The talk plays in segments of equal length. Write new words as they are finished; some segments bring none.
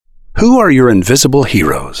Who are your invisible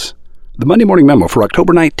heroes? The Monday Morning Memo for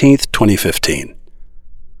October 19th, 2015.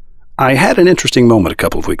 I had an interesting moment a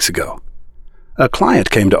couple of weeks ago. A client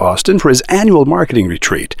came to Austin for his annual marketing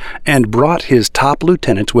retreat and brought his top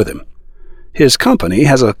lieutenants with him. His company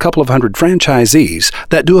has a couple of hundred franchisees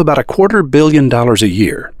that do about $250 million a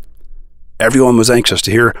year. Everyone was anxious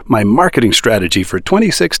to hear my marketing strategy for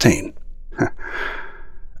 2016.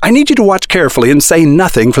 I need you to watch carefully and say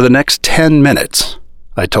nothing for the next 10 minutes,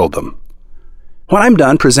 I told them. When I'm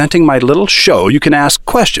done presenting my little show, you can ask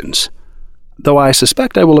questions, though I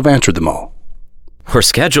suspect I will have answered them all. We're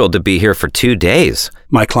scheduled to be here for 2 days,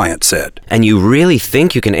 my client said. And you really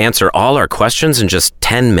think you can answer all our questions in just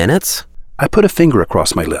 10 minutes? I put a finger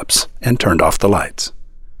across my lips and turned off the lights.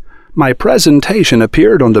 My presentation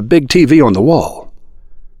appeared on the big TV on the wall.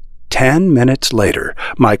 10 minutes later,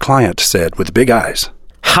 my client said with big eyes,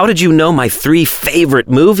 "How did you know my 3 favorite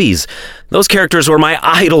movies? Those characters were my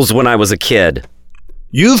idols when I was a kid."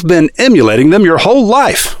 "You've been emulating them your whole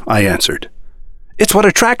life," I answered. "It's what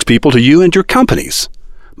attracts people to you and your companies.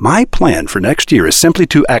 My plan for next year is simply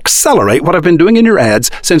to accelerate what I've been doing in your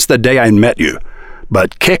ads since the day I met you,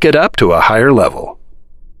 but kick it up to a higher level."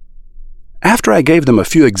 After I gave them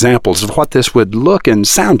a few examples of what this would look and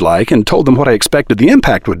sound like and told them what I expected the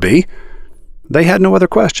impact would be, they had no other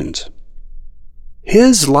questions.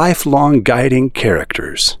 His lifelong guiding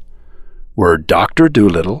characters were Dr.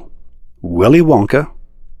 Dolittle, Willy Wonka,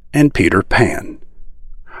 and Peter Pan.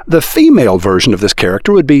 The female version of this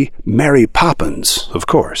character would be Mary Poppins, of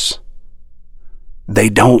course. They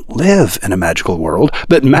don't live in a magical world,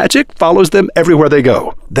 but magic follows them everywhere they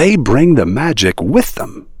go. They bring the magic with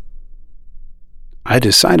them. I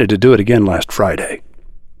decided to do it again last Friday.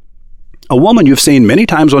 A woman you've seen many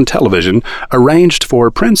times on television arranged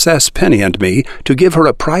for Princess Penny and me to give her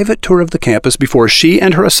a private tour of the campus before she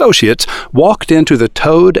and her associates walked into the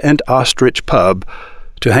Toad and Ostrich pub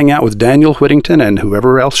to hang out with Daniel Whittington and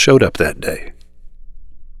whoever else showed up that day.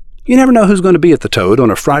 You never know who's going to be at the Toad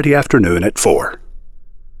on a Friday afternoon at 4.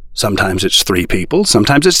 Sometimes it's 3 people,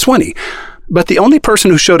 sometimes it's 20. But the only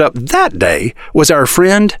person who showed up that day was our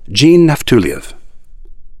friend Jean Naftuliev.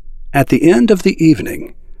 At the end of the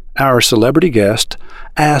evening, our celebrity guest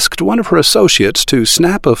asked one of her associates to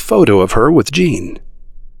snap a photo of her with Jean.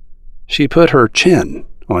 She put her chin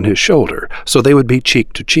on his shoulder so they would be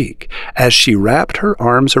cheek to cheek as she wrapped her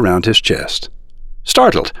arms around his chest.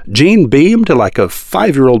 Startled, Jean beamed like a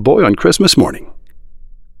 5-year-old boy on Christmas morning.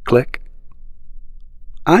 Click.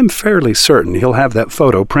 I'm fairly certain he'll have that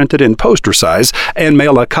photo printed in poster size and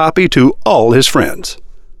mail a copy to all his friends.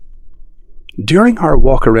 During our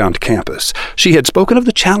walk around campus, she had spoken of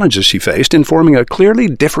the challenges she faced in forming a clearly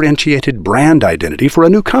differentiated brand identity for a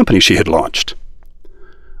new company she had launched.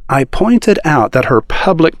 I pointed out that her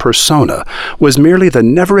public persona was merely the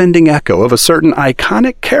never-ending echo of a certain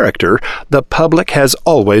iconic character the public has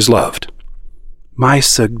always loved. My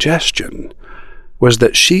suggestion was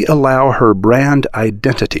that she allow her brand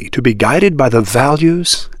identity to be guided by the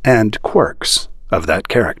values and quirks of that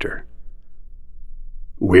character.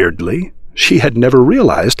 Weirdly, she had never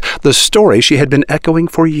realized the story she had been echoing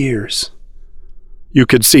for years. You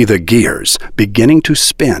could see the gears beginning to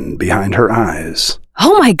spin behind her eyes.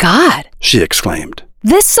 "Oh my God!" she exclaimed.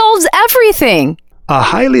 "This solves everything!" A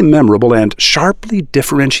highly memorable and sharply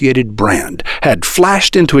differentiated brand had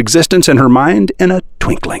flashed into existence in her mind in a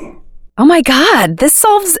twinkling. "Oh my God, this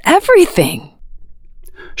solves everything!"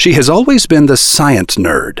 She has always been the science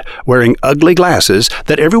nerd, wearing ugly glasses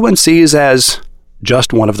that everyone sees as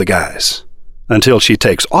just one of the guys. Until she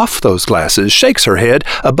takes off those glasses, shakes her head,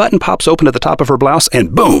 a button pops open at the top of her blouse,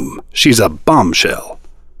 and boom, she's a bombshell.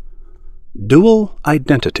 Dual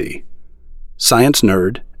identity. Science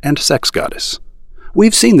nerd and sex goddess.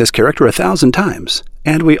 We've seen this character 1,000 times,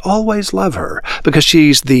 and we always love her because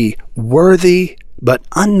she's the worthy but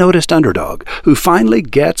unnoticed underdog who finally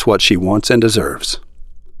gets what she wants and deserves.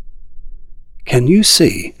 Can you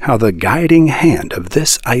see how the guiding hand of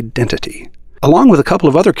this identity, along with a couple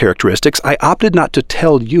of other characteristics I opted not to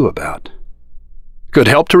tell you about, could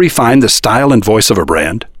help to refine the style and voice of a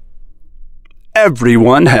brand?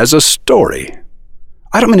 Everyone has a story.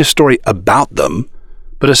 I don't mean a story about them,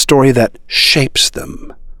 but a story that shapes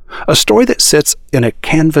them. A story that sits in a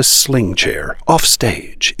canvas sling chair, off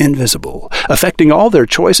stage, invisible, affecting all their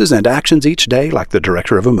choices and actions each day like the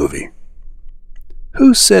director of a movie.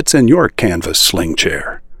 Who sits in your canvas sling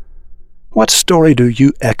chair? What story do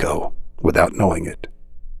you echo without knowing it?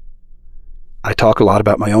 I talk a lot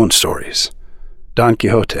about my own stories. Don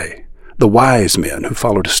Quixote, the wise men who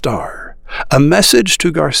followed a star, A Message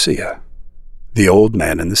to Garcia, The Old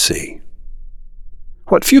Man in the Sea.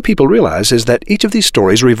 What few people realize is that each of these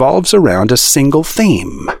stories revolves around a single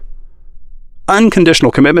theme: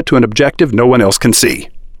 unconditional commitment to an objective no one else can see.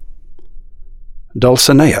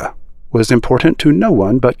 Dulcinea was important to no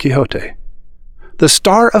one but Quixote. The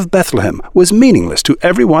Star of Bethlehem was meaningless to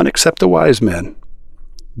everyone except the wise men.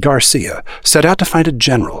 Garcia set out to find a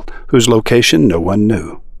general whose location no one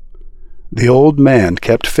knew. The old man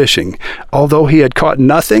kept fishing, although he had caught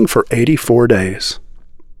nothing for 84 days.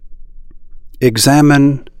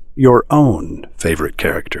 Examine your own favorite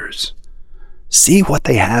characters. See what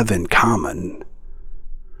they have in common.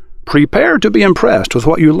 Prepare to be impressed with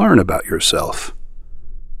what you learn about yourself.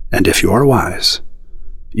 And if you are wise,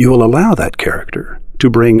 you will allow that character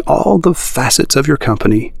to bring all the facets of your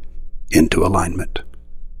company into alignment.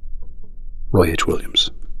 Roy H.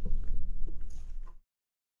 Williams.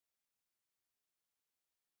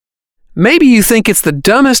 Maybe you think it's the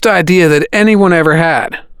dumbest idea that anyone ever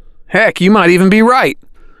had. Heck, you might even be right.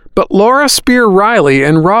 But Laura Spear Riley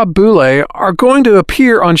and Rob Boulay are going to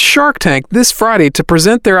appear on Shark Tank this Friday to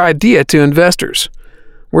present their idea to investors.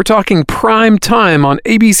 We're talking prime time on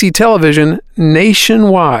ABC television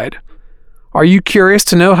nationwide. Are you curious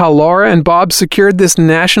to know how Laura and Bob secured this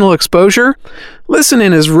national exposure? Listen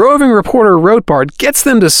in as roving reporter Rotbart gets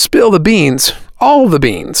them to spill the beans, all the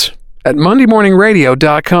beans, at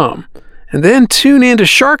MondayMorningRadio.com. And then tune in to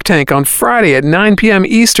Shark Tank on Friday at 9 p.m.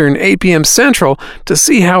 Eastern, 8 p.m. Central to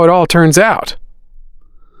see how it all turns out.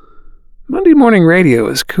 Monday Morning Radio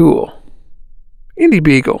is cool. Indie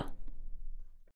Beagle.